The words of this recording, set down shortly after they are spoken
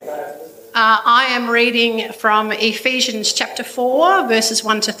I am reading from Ephesians chapter 4, verses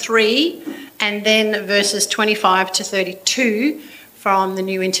 1 to 3, and then verses 25 to 32 from the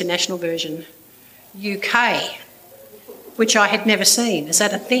New International Version, UK, which I had never seen. Is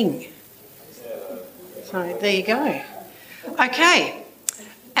that a thing? So there you go. Okay.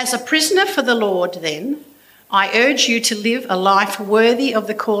 As a prisoner for the Lord, then, I urge you to live a life worthy of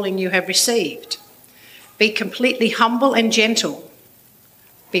the calling you have received. Be completely humble and gentle.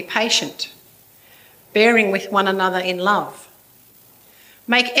 Be patient, bearing with one another in love.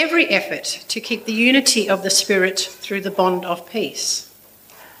 Make every effort to keep the unity of the Spirit through the bond of peace.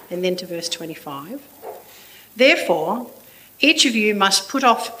 And then to verse 25. Therefore, each of you must put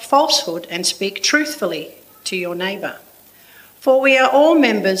off falsehood and speak truthfully to your neighbour, for we are all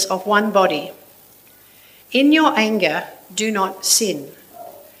members of one body. In your anger, do not sin.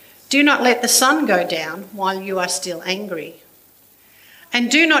 Do not let the sun go down while you are still angry. And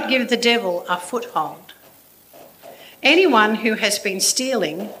do not give the devil a foothold. Anyone who has been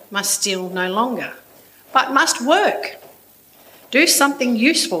stealing must steal no longer, but must work. Do something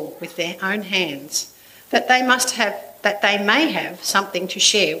useful with their own hands, that they may have something to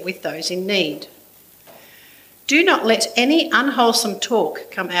share with those in need. Do not let any unwholesome talk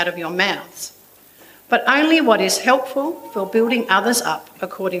come out of your mouths, but only what is helpful for building others up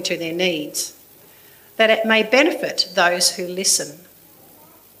according to their needs, that it may benefit those who listen.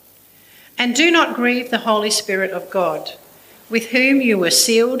 And do not grieve the Holy Spirit of God, with whom you were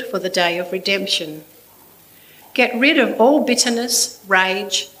sealed for the day of redemption. Get rid of all bitterness,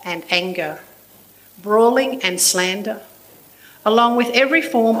 rage, and anger, brawling and slander, along with every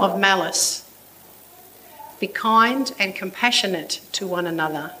form of malice. Be kind and compassionate to one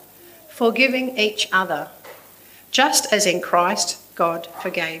another, forgiving each other, just as in Christ God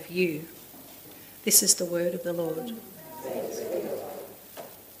forgave you. This is the word of the Lord.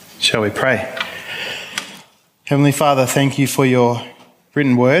 Shall we pray? Heavenly Father, thank you for your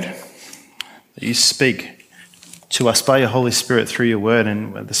written word, that you speak to us by your Holy Spirit through your word.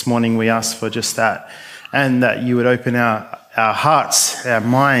 And this morning we ask for just that, and that you would open our hearts, our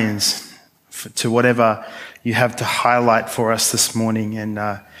minds to whatever you have to highlight for us this morning. And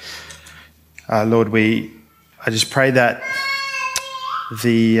Lord, I just pray that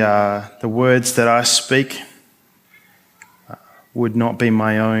the words that I speak would not be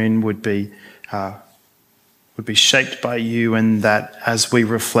my own, would be shaped by you, and that as we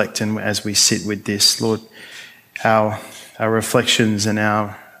reflect and as we sit with this, Lord, our reflections and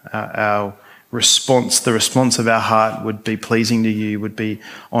our response, the response of our heart would be pleasing to you, would be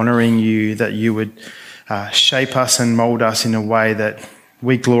honouring you, that you would shape us and mould us in a way that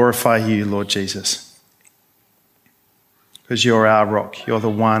we glorify you, Lord Jesus. Because you're our rock, you're the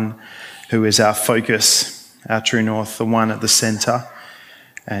one who is our focus, our true north, the one at the centre.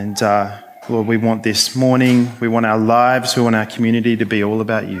 And Lord, we want this morning, we want our lives, we want our community to be all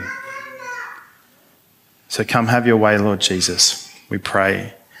about you. So come have your way, Lord Jesus. We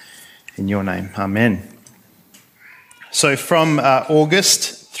pray in your name. Amen. So from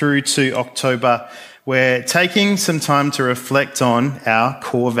August through to October, we're taking some time to reflect on our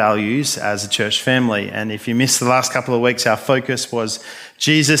core values as a church family. And if you missed the last couple of weeks, our focus was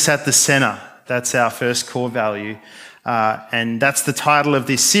Jesus at the centre. That's our first core value. And that's the title of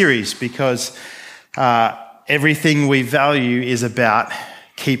this series, because everything we value is about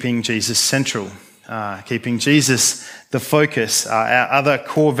keeping Jesus central, keeping Jesus the focus. Our other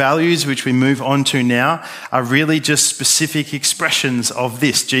core values, which we move on to now, are really just specific expressions of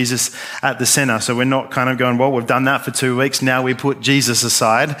this, Jesus at the centre. So we're not kind of going, well, we've done that for 2 weeks, now we put Jesus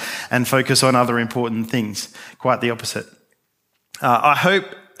aside and focus on other important things. Quite the opposite. I hope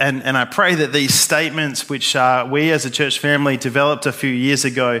and I pray that these statements, which we as a church family developed a few years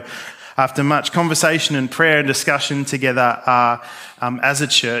ago after much conversation and prayer and discussion together as a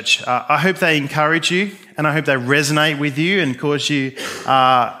church, I hope they encourage you, and I hope they resonate with you and cause you,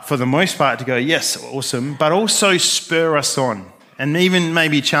 for the most part, to go, yes, awesome, but also spur us on and even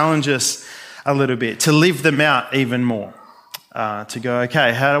maybe challenge us a little bit to live them out even more, to go,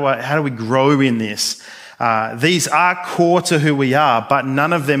 okay, how do we grow in this? These are core to who we are, but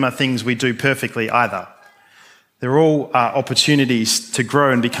none of them are things we do perfectly either. They're all opportunities to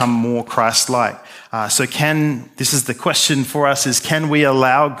grow and become more Christ-like. This is the question for us, is can we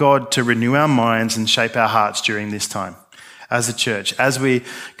allow God to renew our minds and shape our hearts during this time as a church, as we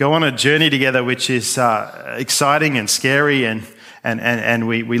go on a journey together, which is exciting and scary, and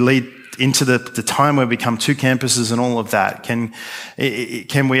we lead into the time where we become 2 campuses and all of that.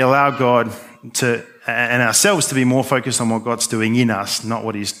 Can we allow God to and ourselves to be more focused on what God's doing in us, not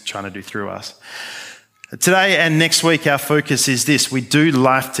what he's trying to do through us? Today and next week, our focus is this. We do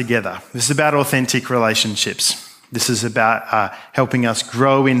life together. This is about authentic relationships. This is about helping us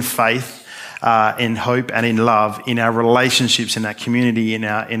grow in faith, in hope and in love, in our relationships, in our community, in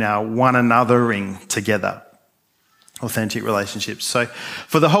our one anothering together. Authentic relationships. So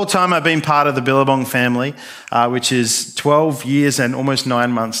for the whole time I've been part of the Billabong family, which is 12 years and almost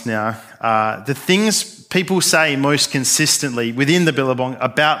 9 months now, the things people say most consistently within the Billabong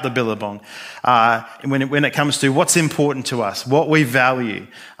about the Billabong, when it comes to what's important to us, what we value,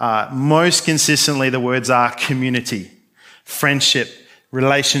 most consistently the words are community, friendship,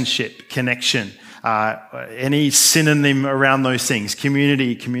 relationship, connection. Any synonym around those things,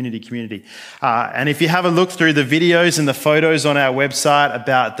 community. And if you have a look through the videos and the photos on our website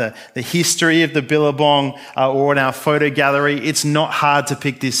about the history of the Billabong or in our photo gallery, it's not hard to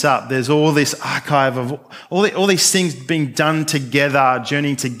pick this up. There's all this archive of all these things being done together,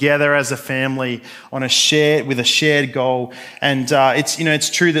 journeying together as a family with a shared goal. And it's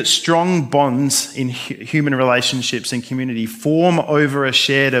true that strong bonds in human relationships and community form over a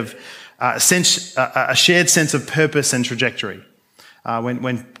shared sense of purpose and trajectory.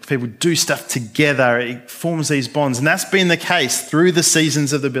 When people do stuff together, it forms these bonds. And that's been the case through the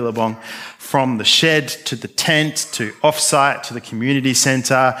seasons of the Billabong, from the shed to the tent to offsite to the community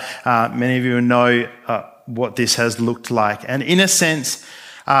centre. Many of you know what this has looked like. And in a sense,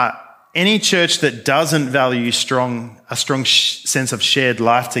 any church that doesn't value a strong sense of shared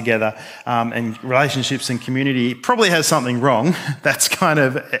life together and relationships and community probably has something wrong. That's kind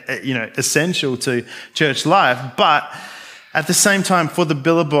of essential to church life. But at the same time, for the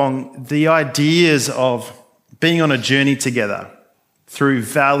Billabong, the ideas of being on a journey together through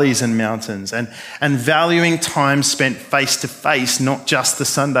valleys and mountains and valuing time spent face to face, not just the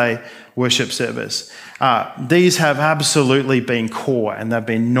Sunday worship service. These have absolutely been core and they've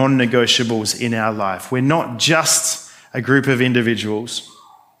been non-negotiables in our life. We're not just a group of individuals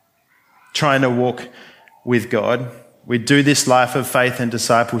trying to walk with God. We do this life of faith and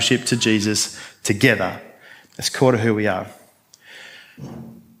discipleship to Jesus together. It's core to who we are.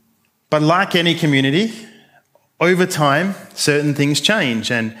 But like any community, over time, certain things change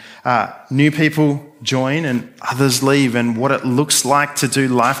and new people join and others leave, and what it looks like to do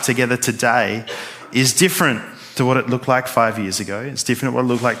life together today is different to what it looked like 5 years ago. It's different to what it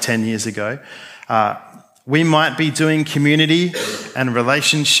looked like 10 years ago. We might be doing community and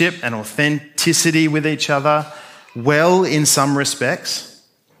relationship and authenticity with each other well in some respects,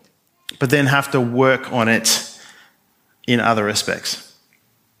 but then have to work on it in other respects.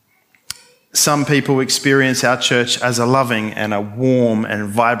 Some people experience our church as a loving and a warm and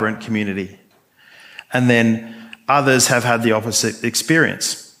vibrant community. And then others have had the opposite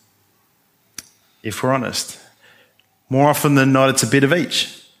experience, if we're honest. More often than not, it's a bit of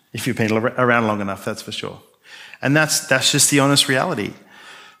each, if you've been around long enough, that's for sure. And that's just the honest reality.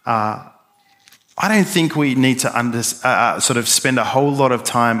 I don't think we need to sort of spend a whole lot of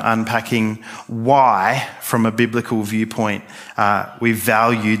time unpacking why, from a biblical viewpoint, we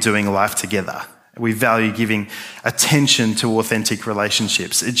value doing life together. We value giving attention to authentic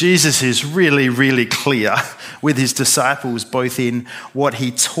relationships. Jesus is really, really clear with his disciples, both in what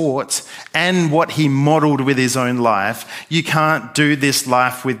he taught and what he modeled with his own life. You can't do this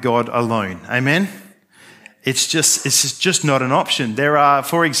life with God alone. Amen? It's just not an option. There are,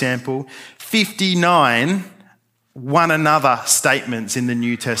 for example, 59 one another statements in the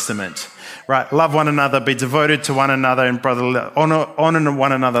New Testament, right? Love one another, be devoted to one another, and brother, honor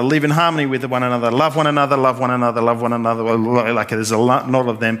one another, live in harmony with one another, love one another, love one another, love one another. Like there's a lot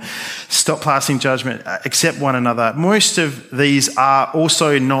of them. Stop passing judgment, accept one another. Most of these are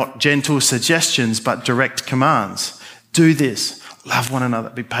also not gentle suggestions, but direct commands. Do this. Love one another,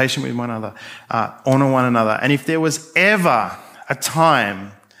 be patient with one another, honor one another. And if there was ever a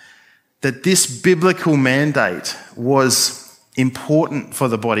time that this biblical mandate was important for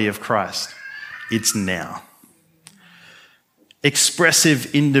the body of Christ, it's now.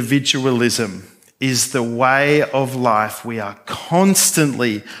 Expressive individualism is the way of life we are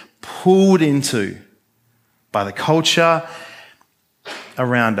constantly pulled into by the culture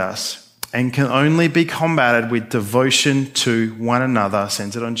around us, and can only be combated with devotion to one another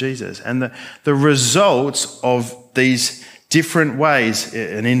centered on Jesus. And the results of these different ways,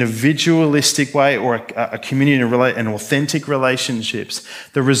 an individualistic way or a community and authentic relationships,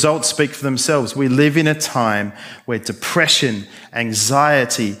 the results speak for themselves. We live in a time where depression,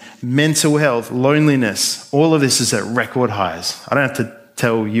 anxiety, mental health, loneliness, all of this is at record highs. I don't have to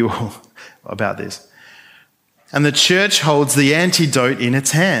tell you all about this. And the church holds the antidote in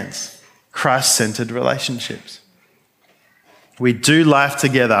its hands. Christ-centered relationships. We do life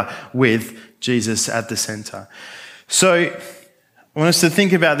together with Jesus at the center. So I want us to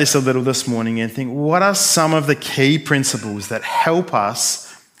think about this a little this morning and think, what are some of the key principles that help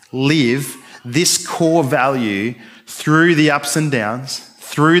us live this core value through the ups and downs,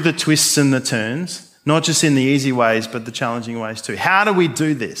 through the twists and the turns, not just in the easy ways, but the challenging ways too? How do we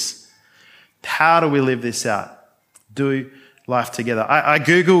do this? How do we live this out? Do life together. I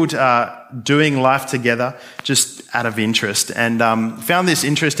Googled doing life together just out of interest and found this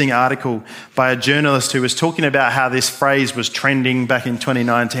interesting article by a journalist who was talking about how this phrase was trending back in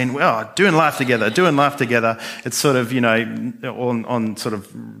 2019. Well, doing life together. It's sort of, on sort of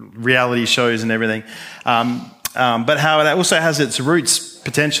reality shows and everything. But how it also has its roots,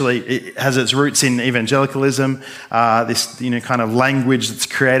 potentially, it has its roots in evangelicalism, this, kind of language that's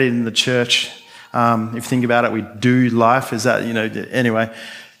created in the church. If you think about it, we do life, is that, anyway.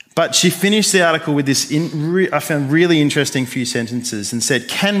 But she finished the article with this, I found really interesting few sentences and said,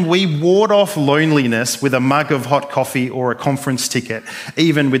 can we ward off loneliness with a mug of hot coffee or a conference ticket,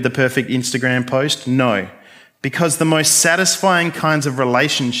 even with the perfect Instagram post? No, because the most satisfying kinds of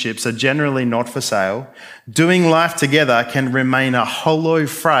relationships are generally not for sale. Doing life together can remain a hollow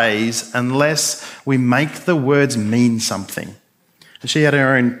phrase unless we make the words mean something. She had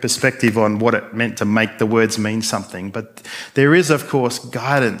her own perspective on what it meant to make the words mean something. But there is, of course,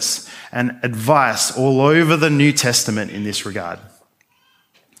 guidance and advice all over the New Testament in this regard.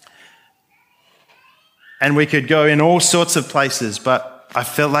 And we could go in all sorts of places, but I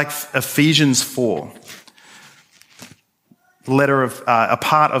felt like Ephesians 4, a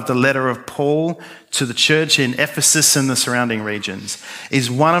part of the letter of Paul to the church in Ephesus and the surrounding regions,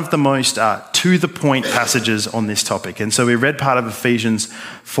 is one of the most to-the-point passages on this topic. And so we read part of Ephesians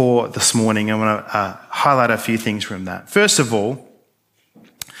 4 this morning. I want to highlight a few things from that. First of all,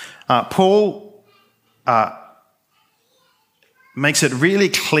 Paul makes it really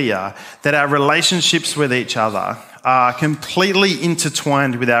clear that our relationships with each other are completely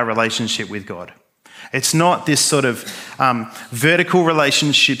intertwined with our relationship with God. It's not this sort of vertical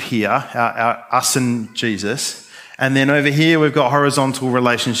relationship here, us and Jesus, and then over here we've got horizontal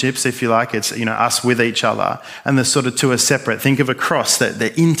relationships, if you like. It's us with each other, and the sort of two are separate. Think of a cross, that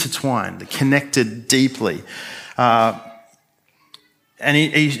they're intertwined, they're connected deeply. And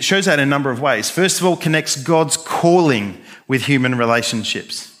he shows that in a number of ways. First of all, connects God's calling with human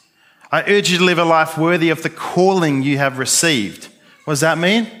relationships. I urge you to live a life worthy of the calling you have received. What does that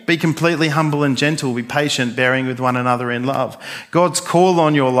mean? Be completely humble and gentle, be patient, bearing with one another in love. God's call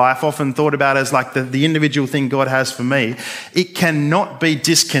on your life, often thought about as like the individual thing God has for me, it cannot be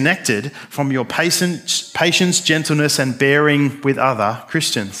disconnected from your patience, gentleness, and bearing with other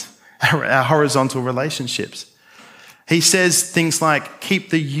Christians, our horizontal relationships. He says things like, keep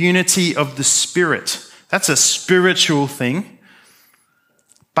the unity of the Spirit. That's a spiritual thing.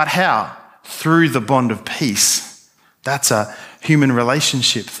 But how? Through the bond of peace. That's a human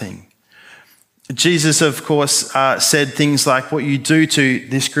relationship thing. Jesus, of course, said things like, what you do to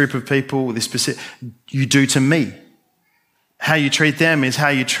this group of people, you do to me. How you treat them is how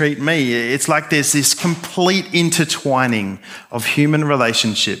you treat me. It's like there's this complete intertwining of human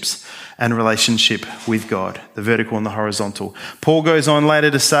relationships and relationship with God, the vertical and the horizontal. Paul goes on later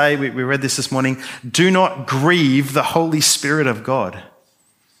to say, we read this morning, do not grieve the Holy Spirit of God. Can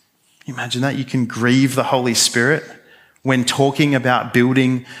you imagine that? You can grieve the Holy Spirit when talking about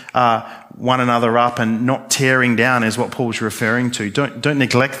building one another up and not tearing down is what Paul's referring to. Don't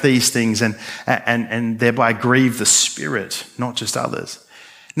neglect these things and thereby grieve the Spirit, not just others.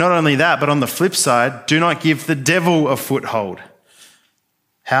 Not only that, but on the flip side, do not give the devil a foothold.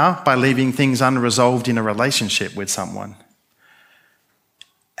 How? By leaving things unresolved in a relationship with someone.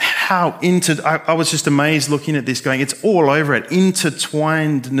 I was just amazed looking at this going, it's all over it.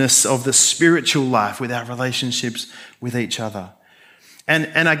 Intertwinedness of the spiritual life with our relationships with each other.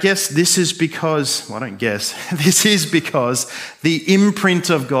 And I guess this is because, well, I don't guess, this is because the imprint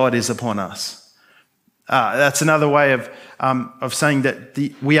of God is upon us. That's another way of saying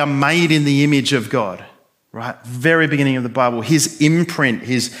that we are made in the image of God, right? Very beginning of the Bible, his imprint,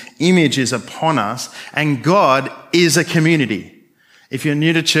 his image is upon us, and God is a community. If you're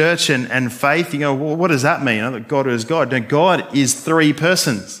new to church and faith, you go, well, what does that mean? That God is God. No, God is three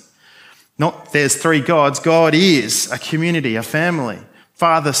persons. Not there's three gods. God is a community, a family.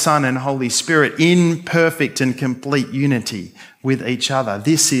 Father, Son, and Holy Spirit in perfect and complete unity with each other.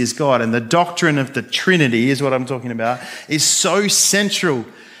 This is God. And the doctrine of the Trinity is what I'm talking about, is so central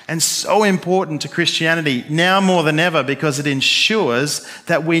and so important to Christianity now more than ever, because it ensures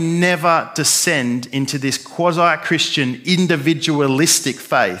that we never descend into this quasi-Christian individualistic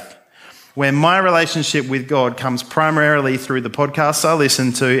faith where my relationship with God comes primarily through the podcasts I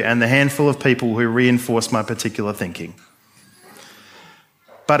listen to and the handful of people who reinforce my particular thinking.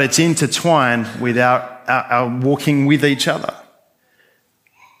 But it's intertwined with our walking with each other.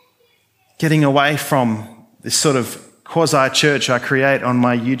 Getting away from this sort of quasi-church I create on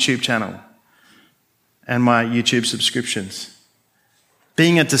my YouTube channel and my YouTube subscriptions.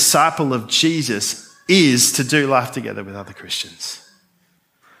 Being a disciple of Jesus is to do life together with other Christians.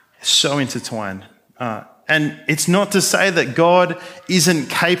 It's so intertwined. And it's not to say that God isn't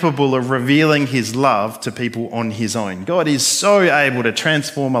capable of revealing his love to people on his own. God is so able to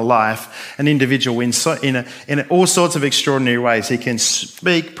transform a life, an individual, in all sorts of extraordinary ways. He can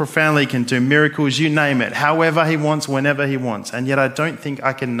speak profoundly, can do miracles, you name it, however he wants, whenever he wants. And yet I don't think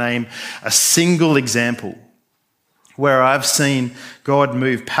I can name a single example where I've seen God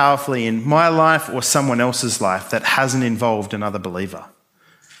move powerfully in my life or someone else's life that hasn't involved another believer.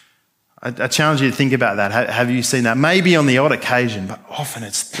 I challenge you to think about that. Have you seen that? Maybe on the odd occasion, but often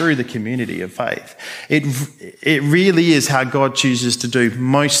it's through the community of faith. It really is how God chooses to do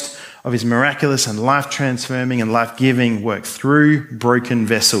most of his miraculous and life-transforming and life-giving work through broken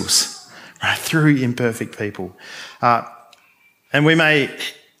vessels, right? Through imperfect people. And we may,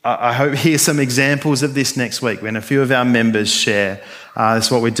 I hope, hear some examples of this next week when a few of our members share. That's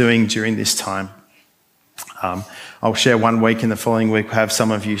what we're doing during this time. I'll share one week, and the following week we'll have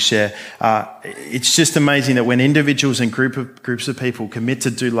some of you share. It's just amazing that when individuals and groups of people commit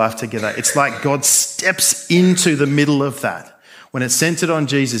to do life together, it's like God steps into the middle of that. When it's centered on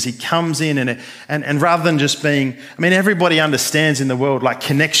Jesus, he comes in and rather than just being, everybody understands in the world like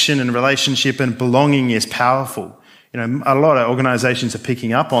connection and relationship and belonging is powerful. You know, a lot of organisations are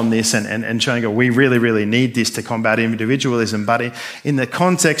picking up on this and showing, we really, really need this to combat individualism. But in the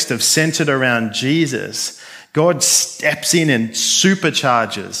context of centered around Jesus, God steps in and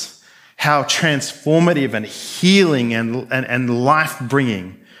supercharges how transformative and healing and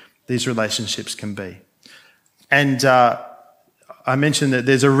life-bringing these relationships can be. And I mentioned that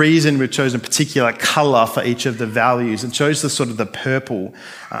there's a reason we've chosen a particular colour for each of the values and chose the sort of the purple,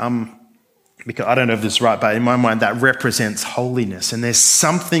 because I don't know if this is right, but in my mind that represents holiness. And there's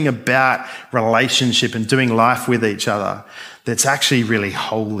something about relationship and doing life with each other that's actually really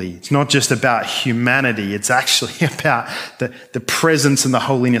holy. It's not just about humanity, it's actually about the presence and the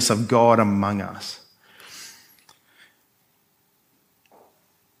holiness of God among us.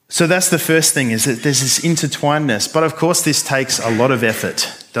 So that's the first thing, is that there's this intertwinedness. But of course this takes a lot of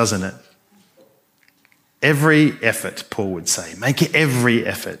effort, doesn't it? Every effort, Paul would say. Make every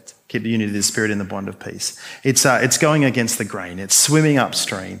effort. Keep the unity of the Spirit in the bond of peace. It's going against the grain. It's swimming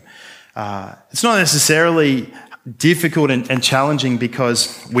upstream. It's not necessarily difficult and challenging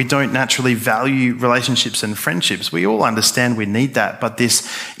because we don't naturally value relationships and friendships. We all understand we need that, but this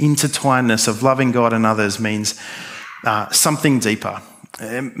intertwinedness of loving God and others means something deeper.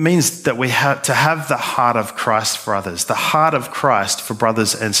 It means that we have to have the heart of Christ for others, the heart of Christ for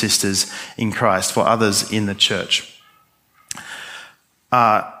brothers and sisters in Christ, for others in the church.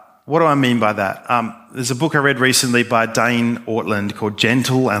 What do I mean by that? There's a book I read recently by Dane Ortland called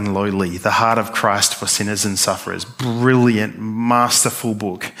Gentle and Lowly, The Heart of Christ for Sinners and Sufferers. Brilliant, masterful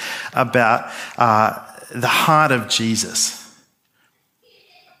book about the heart of Jesus.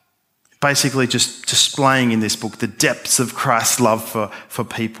 Basically just displaying in this book the depths of Christ's love for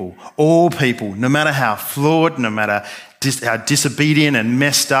people. All people, no matter how flawed, no matter how disobedient and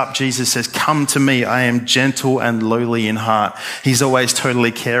messed up, Jesus says, come to me, I am gentle and lowly in heart. He's always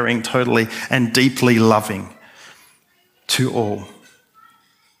totally caring, totally and deeply loving to all.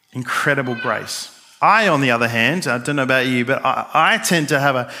 Incredible grace. I, on the other hand, I don't know about you, but I tend to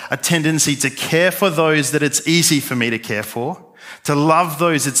have a tendency to care for those that it's easy for me to care for, to love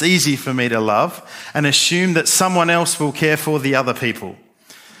those it's easy for me to love, and assume that someone else will care for the other people.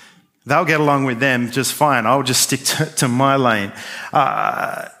 They'll get along with them just fine. I'll just stick to my lane.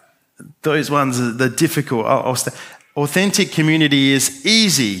 Those ones, they're difficult. Authentic community is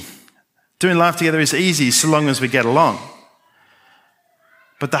easy. Doing life together is easy so long as we get along.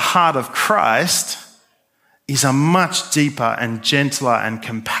 But the heart of Christ is a much deeper and gentler and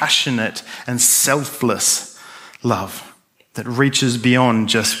compassionate and selfless love that reaches beyond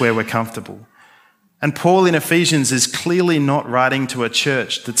just where we're comfortable. And Paul in Ephesians is clearly not writing to a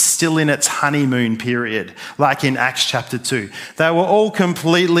church that's still in its honeymoon period, like in Acts chapter 2. They were all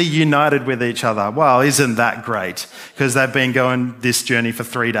completely united with each other. Well, isn't that great? Because they've been going this journey for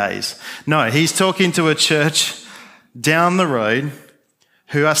 3 days. No, he's talking to a church down the road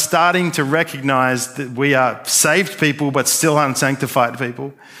who are starting to recognize that we are saved people but still unsanctified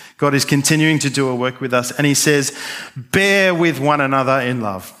people. God is continuing to do a work with us. And he says, bear with one another in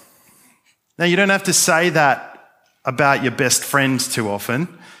love. Now, you don't have to say that about your best friends too often,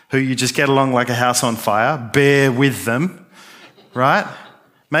 who you just get along like a house on fire. Bear with them, right?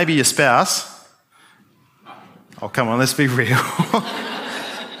 Maybe your spouse. Oh, come on, let's be real.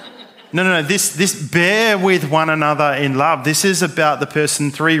 No, this bear with one another in love. This is about the person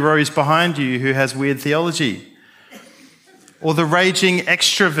 3 rows behind you who has weird theology. Or the raging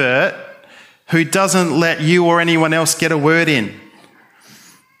extrovert who doesn't let you or anyone else get a word in.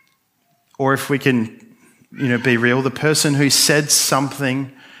 Or if we can, be real, the person who said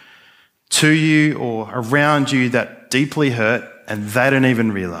something to you or around you that deeply hurt and they don't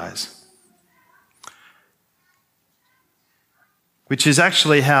even realize. Which is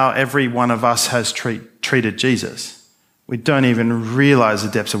actually how every one of us has treated Jesus. We don't even realize the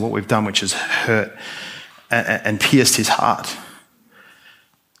depths of what we've done, which has hurt and pierced his heart.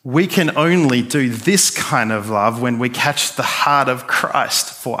 We can only do this kind of love when we catch the heart of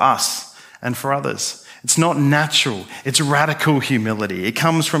Christ for us and for others. It's not natural. It's radical humility. It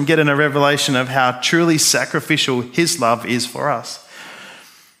comes from getting a revelation of how truly sacrificial his love is for us.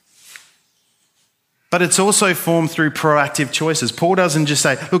 But it's also formed through proactive choices. Paul doesn't just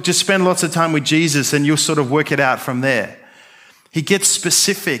say, look, just spend lots of time with Jesus and you'll sort of work it out from there. He gets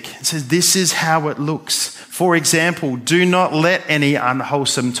specific and says, this is how it looks. For example, do not let any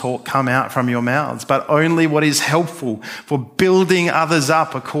unwholesome talk come out from your mouths, but only what is helpful for building others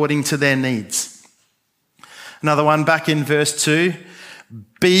up according to their needs. Another one back in verse 2,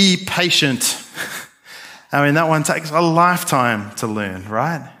 be patient. That one takes a lifetime to learn,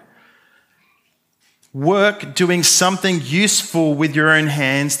 right? Work doing something useful with your own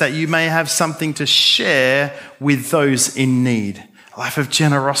hands that you may have something to share with those in need. A life of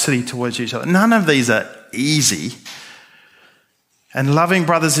generosity towards each other. None of these are easy. And loving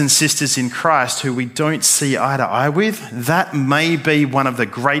brothers and sisters in Christ who we don't see eye to eye with, that may be one of the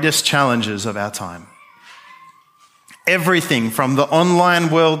greatest challenges of our time. Everything from the online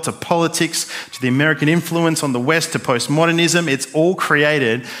world to politics to the American influence on the West to postmodernism, it's all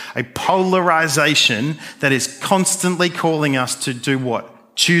created a polarization that is constantly calling us to do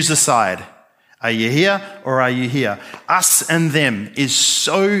what? Choose a side. Are you here or are you here? Us and them is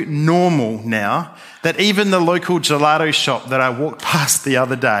so normal now that even the local gelato shop that I walked past the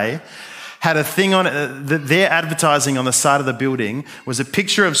other day had a thing on it, their advertising on the side of the building was a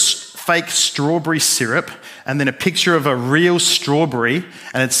picture of fake strawberry syrup and then a picture of a real strawberry,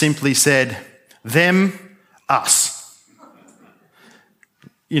 and it simply said, them, us.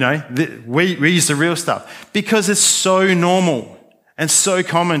 We use the real stuff because it's so normal and so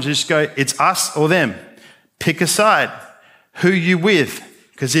common to just go, it's us or them. Pick a side. Who you with?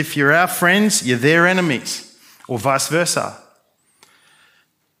 Because if you're our friends, you're their enemies, or vice versa.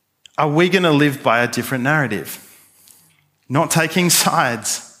 Are we going to live by a different narrative? Not taking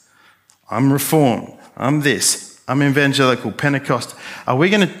sides. I'm Reformed. I'm this. I'm evangelical, Pentecost. Are we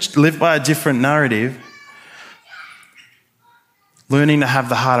going to live by a different narrative? Learning to have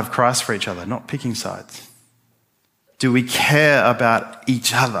the heart of Christ for each other, not picking sides. Do we care about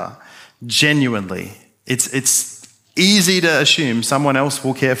each other genuinely? It's easy to assume someone else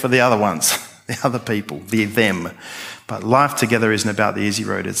will care for the other ones, the other people, the them. But life together isn't about the easy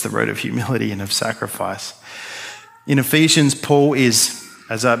road. It's the road of humility and of sacrifice. In Ephesians, Paul is,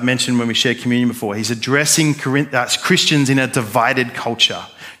 as I've mentioned when we shared communion before, he's addressing Christians in a divided culture.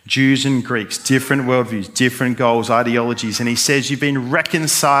 Jews and Greeks, different worldviews, different goals, ideologies. And he says, you've been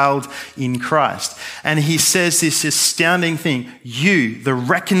reconciled in Christ. And he says this astounding thing. You, the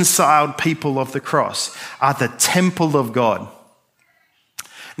reconciled people of the cross, are the temple of God.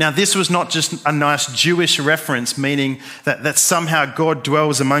 Now, this was not just a nice Jewish reference, meaning that somehow God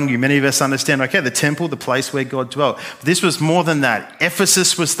dwells among you. Many of us understand, okay, the temple, the place where God dwelt. But this was more than that.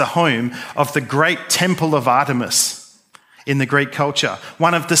 Ephesus was the home of the great temple of Artemis in the Greek culture.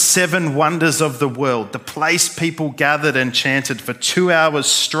 One of the 7 wonders of the world, the place people gathered and chanted for 2 hours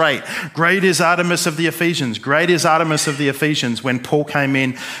straight. Great is Artemis of the Ephesians. Great is Artemis of the Ephesians. When Paul came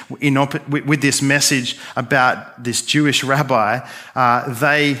in with this message about this Jewish rabbi,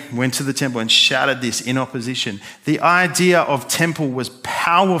 they went to the temple and shouted this in opposition. The idea of temple was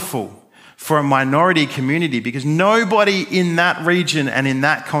powerful for a minority community because nobody in that region and in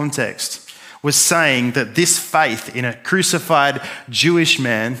that context was saying that this faith in a crucified Jewish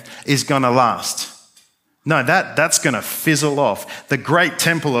man is going to last. No, that's going to fizzle off. The great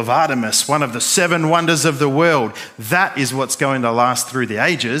temple of Artemis, one of the 7 wonders of the world, that is what's going to last through the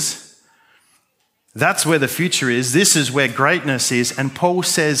ages. That's where the future is. This is where greatness is. And Paul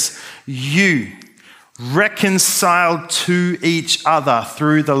says, you reconciled to each other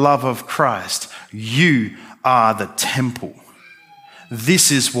through the love of Christ. You are the temple.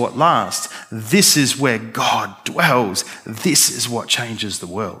 This is what lasts. This is where God dwells. This is what changes the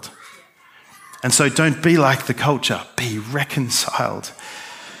world. And so don't be like the culture. Be reconciled.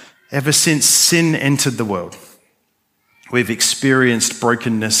 Ever since sin entered the world, we've experienced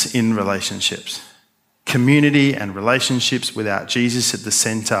brokenness in relationships. Community and relationships without Jesus at the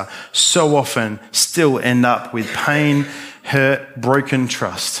center so often still end up with pain, hurt, broken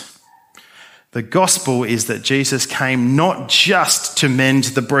trust. The gospel is that Jesus came not just to mend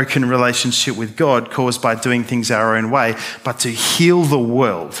the broken relationship with God caused by doing things our own way, but to heal the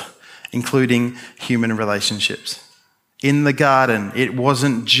world, including human relationships. In the garden, it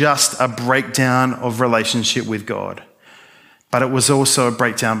wasn't just a breakdown of relationship with God, but it was also a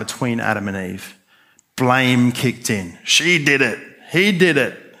breakdown between Adam and Eve. Blame kicked in. She did it. He did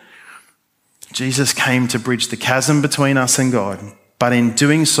it. Jesus came to bridge the chasm between us and God, but in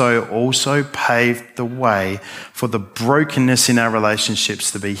doing so also paved the way for the brokenness in our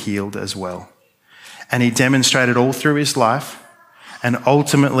relationships to be healed as well. And he demonstrated all through his life and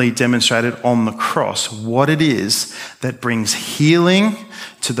ultimately demonstrated on the cross what it is that brings healing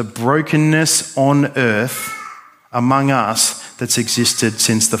to the brokenness on earth among us that's existed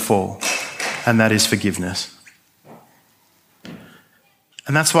since the fall. And that is forgiveness.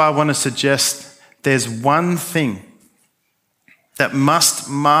 And that's why I want to suggest there's one thing that must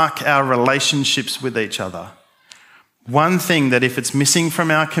mark our relationships with each other. One thing that if it's missing from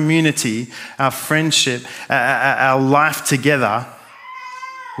our community, our friendship, our life together,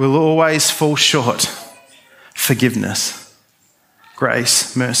 will always fall short. Forgiveness,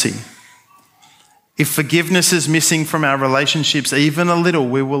 grace, mercy. If forgiveness is missing from our relationships even a little,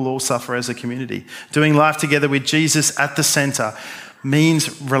 we will all suffer as a community. Doing life together with Jesus at the center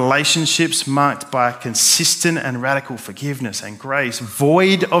means relationships marked by consistent and radical forgiveness and grace,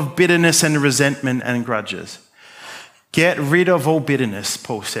 void of bitterness and resentment and grudges. Get rid of all bitterness,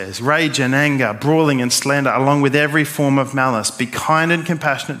 Paul says, rage and anger, brawling and slander, along with every form of malice. Be kind and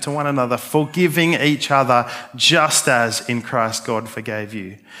compassionate to one another, forgiving each other just as in Christ God forgave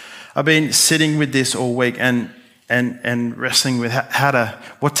you. I've been sitting with this all week and wrestling with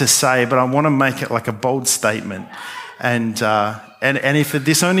what to say, but I want to make it like a bold statement. And if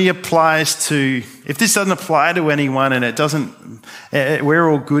this only applies to, if this doesn't apply to anyone and it doesn't, we're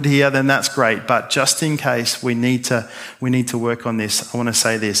all good here, then that's great. But just in case we need to work on this, I want to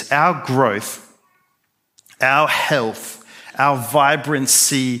say this: our growth, our health, our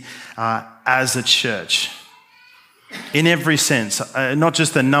vibrancy as a church, in every sense, not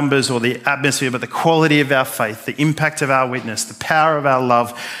just the numbers or the atmosphere, but the quality of our faith, the impact of our witness, the power of our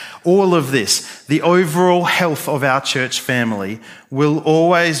love, all of this, the overall health of our church family will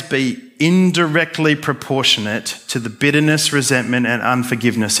always be indirectly proportionate to the bitterness, resentment, and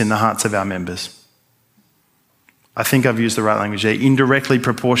unforgiveness in the hearts of our members. I think I've used the right language there. Indirectly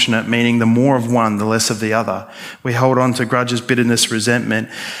proportionate, meaning the more of one, the less of the other. We hold on to grudges, bitterness, resentment,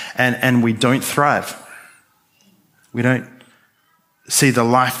 and we don't thrive. We don't see the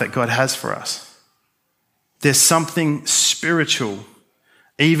life that God has for us. There's something spiritual,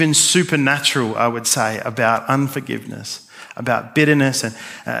 even supernatural, I would say, about unforgiveness, about bitterness,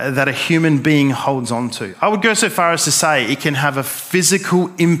 and that a human being holds on to. I would go so far as to say it can have a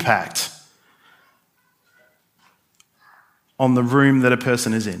physical impact on the room that a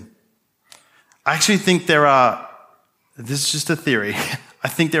person is in. I actually think this is just a theory, I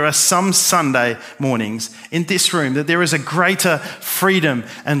think there are some Sunday mornings in this room that there is a greater freedom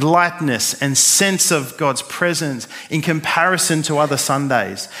and lightness and sense of God's presence in comparison to other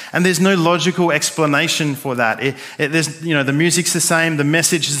Sundays. And there's no logical explanation for that. The music's the same, the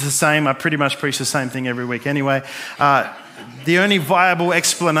message is the same. I pretty much preach the same thing every week anyway. The only viable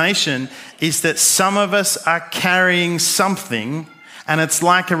explanation is that some of us are carrying something and it's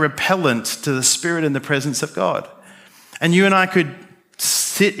like a repellent to the Spirit and the presence of God. And you and I could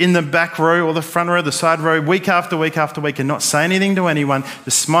sit in the back row or the front row, the side row, week after week after week and not say anything to anyone,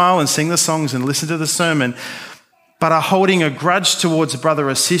 just smile and sing the songs and listen to the sermon, but are holding a grudge towards a brother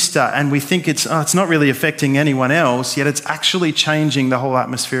or sister, and we think it's not really affecting anyone else, yet it's actually changing the whole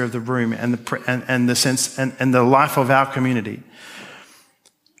atmosphere of the room and the sense and the life of our community.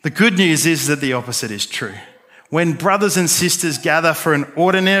 The good news is that the opposite is true. When brothers and sisters gather for an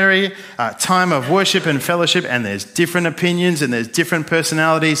ordinary time of worship and fellowship, and there's different opinions and there's different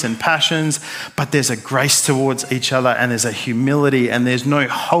personalities and passions, but there's a grace towards each other and there's a humility and there's no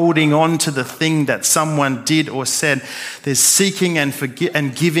holding on to the thing that someone did or said. There's seeking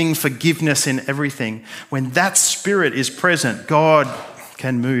and giving forgiveness in everything. When that spirit is present, God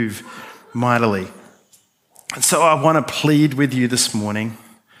can move mightily. And so I want to plead with you this morning,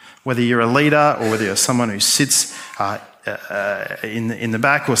 whether you're a leader or whether you're someone who sits in the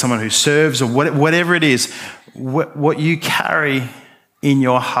back, or someone who serves, or whatever it is, what you carry in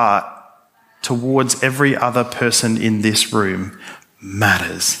your heart towards every other person in this room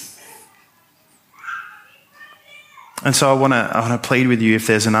matters. And so I want to plead with you, if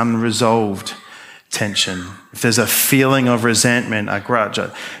there's an unresolved tension, if there's a feeling of resentment, a grudge,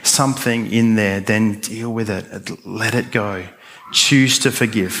 something in there, then deal with it. Let it go. Choose to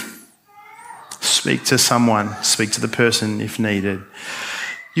forgive. Speak to someone. Speak to the person if needed.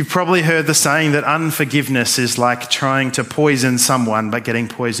 You've probably heard the saying that unforgiveness is like trying to poison someone but getting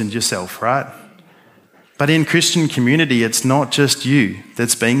poisoned yourself, right? But in Christian community, it's not just you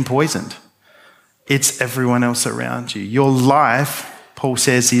that's being poisoned. It's everyone else around you. Your life, Paul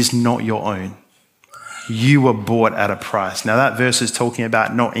says, is not your own. You were bought at a price. Now that verse is talking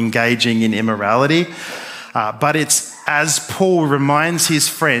about not engaging in immorality, but it's, as Paul reminds his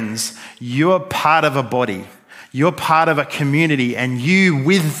friends, you're part of a body. You're part of a community, and you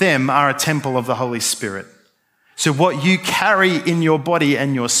with them are a temple of the Holy Spirit. So what you carry in your body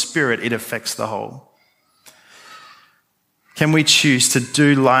and your spirit, it affects the whole. Can we choose to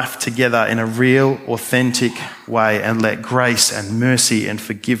do life together in a real, authentic way and let grace and mercy and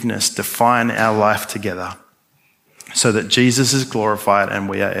forgiveness define our life together so that Jesus is glorified and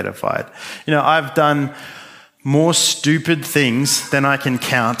we are edified? You know, I've done more stupid things than I can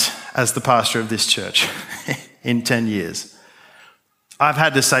count as the pastor of this church in 10 years. I've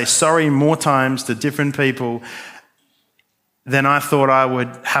had to say sorry more times to different people than I thought I would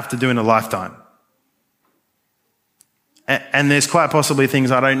have to do in a lifetime. And there's quite possibly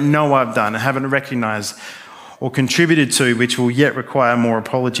things I don't know I've done and haven't recognised or contributed to, which will yet require more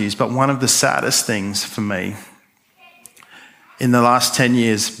apologies. But one of the saddest things for me in the last 10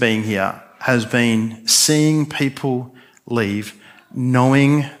 years being here has been seeing people leave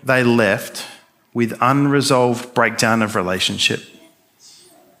knowing they left with unresolved breakdown of relationship,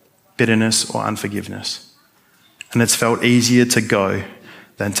 bitterness or unforgiveness. And it's felt easier to go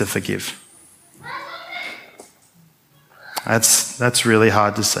than to forgive. That's really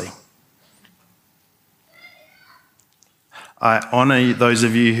hard to see. I honour those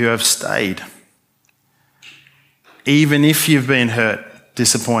of you who have stayed. Even if you've been hurt,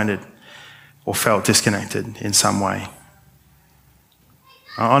 disappointed, or felt disconnected in some way.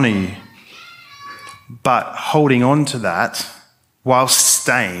 I honour you. But holding on to that whilst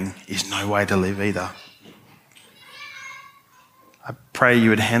staying is no way to live either. I pray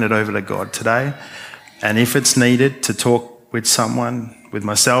you would hand it over to God today. And if it's needed, to talk with someone, with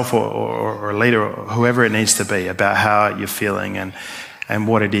myself or a leader or whoever it needs to be, about how you're feeling and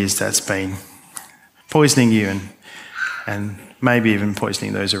what it is that's been poisoning you and maybe even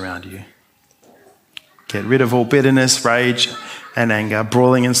poisoning those around you. Get rid of all bitterness, rage and anger,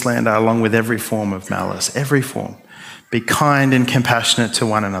 brawling and slander, along with every form of malice, every form. Be kind and compassionate to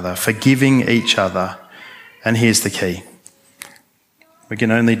one another, forgiving each other. And here's the key. We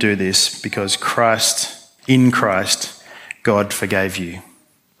can only do this because in Christ, God forgave you.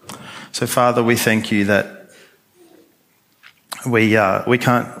 So, Father, we thank you that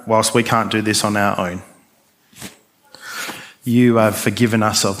whilst we can't do this on our own, you have forgiven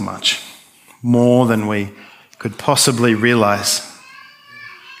us of much, more than we could possibly realise.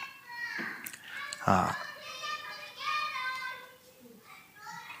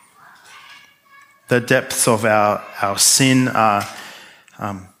 The depths of our sin are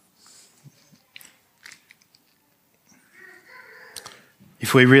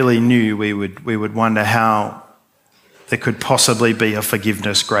if we really knew, we would wonder how there could possibly be a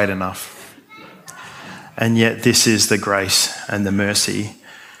forgiveness great enough. And yet this is the grace and the mercy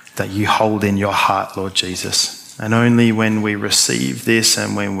that you hold in your heart, Lord Jesus. And only when we receive this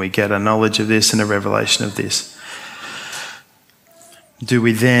and when we get a knowledge of this and a revelation of this, do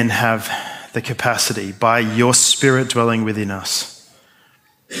we then have the capacity, by your Spirit dwelling within us,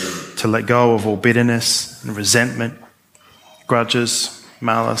 to let go of all bitterness and resentment, grudges,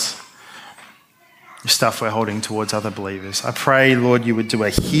 malice, stuff we're holding towards other believers. I pray, Lord, you would do a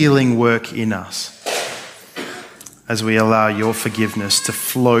healing work in us as we allow your forgiveness to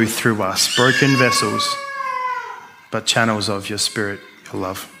flow through us, broken vessels, but channels of your Spirit, your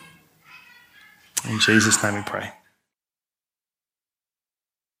love. In Jesus' name we pray.